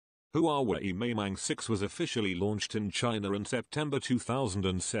Huawei Maimang 6 was officially launched in China in September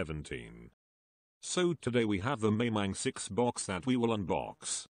 2017. So today we have the Maimang 6 box that we will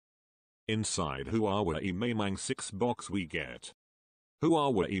unbox. Inside Huawei Maimang 6 box we get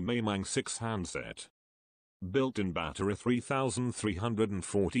Huawei Maimang 6 handset, built-in battery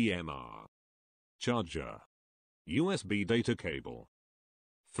 3340 mAh, charger, USB data cable,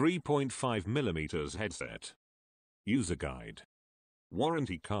 3.5mm headset, user guide,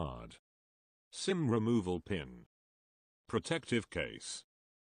 warranty card, SIM removal pin, protective case,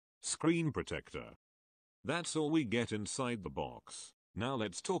 screen protector. That's all we get inside the box. Now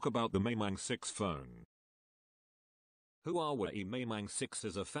let's talk about the Maimang 6 phone. Huawei Maimang 6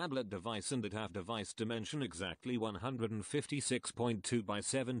 is a phablet device and it have device dimension exactly 156.2 by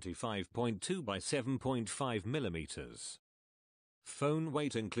 75.2 by 7.5 millimeters. Phone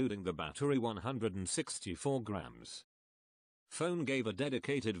weight including the battery 164 grams. Phone gave a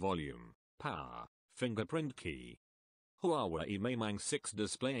dedicated volume, power, fingerprint key. Huawei Maimang 6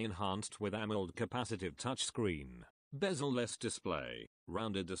 display enhanced with AMOLED capacitive touchscreen, bezel-less display,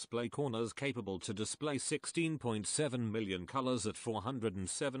 rounded display corners capable to display 16.7 million colors at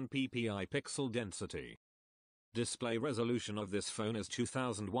 407 ppi pixel density. Display resolution of this phone is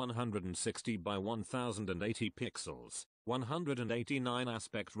 2160 by 1080 pixels, 189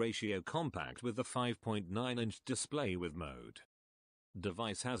 aspect ratio compact with a 5.9-inch display with mode.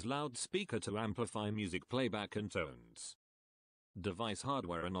 Device has loudspeaker to amplify music playback and tones. Device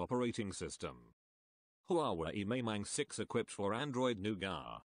hardware and operating system. Huawei Maimang 6 equipped for Android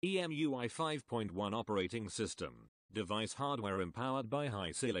Nougat, EMUI 5.1 operating system. Device hardware empowered by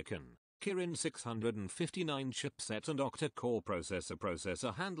high silicon, Kirin 659 chipset and octa-core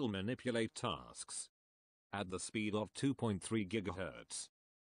processor handle manipulate tasks at the speed of 2.3 GHz.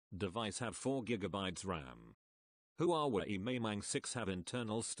 Device have 4 GB RAM. Huawei Maimang 6 have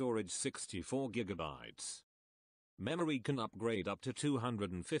internal storage 64 GB. Memory can upgrade up to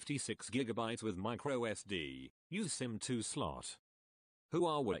 256 GB with microSD, use SIM2 slot.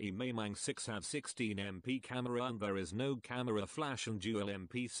 Huawei Maimang 6 have 16MP camera and there is no camera flash and dual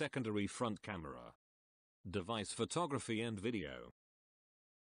MP secondary front camera. Device photography and video.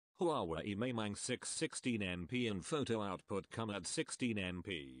 Huawei Maimang 6 16MP and photo output come at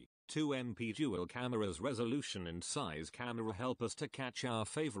 16MP. 2MP dual cameras resolution and size camera help us to catch our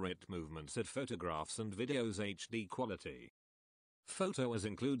favorite movements at photographs and videos HD quality. Photos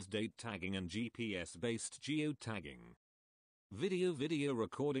includes date tagging and GPS based geotagging. Video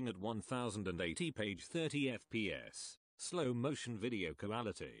recording at 1080 page 30 fps, slow motion video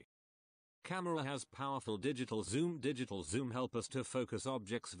quality. Camera has powerful digital zoom help us to focus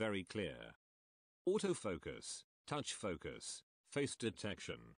objects very clear. Autofocus, touch focus, face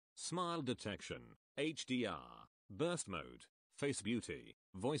detection, smile detection, HDR, burst mode, face beauty,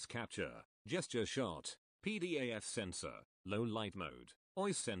 voice capture, gesture shot, PDAF sensor, low light mode,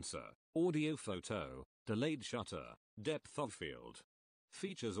 voice sensor, audio photo, delayed shutter, depth of field.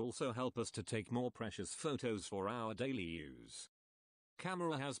 Features also help us to take more precious photos for our daily use.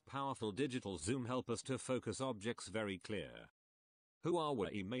 Camera has powerful digital zoom help us to focus objects very clear.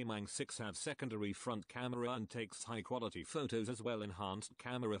 Huawei Maimang 6 have secondary front camera and takes high quality photos as well. Enhanced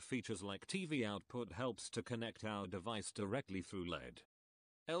camera features like TV output helps to connect our device directly through LED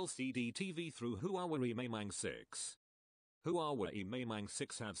LCD TV through Huawei Maimang 6. Huawei Maimang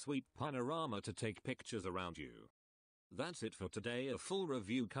 6 have sweep panorama to take pictures around you. That's it for today, a full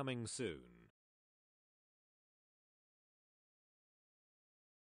review coming soon.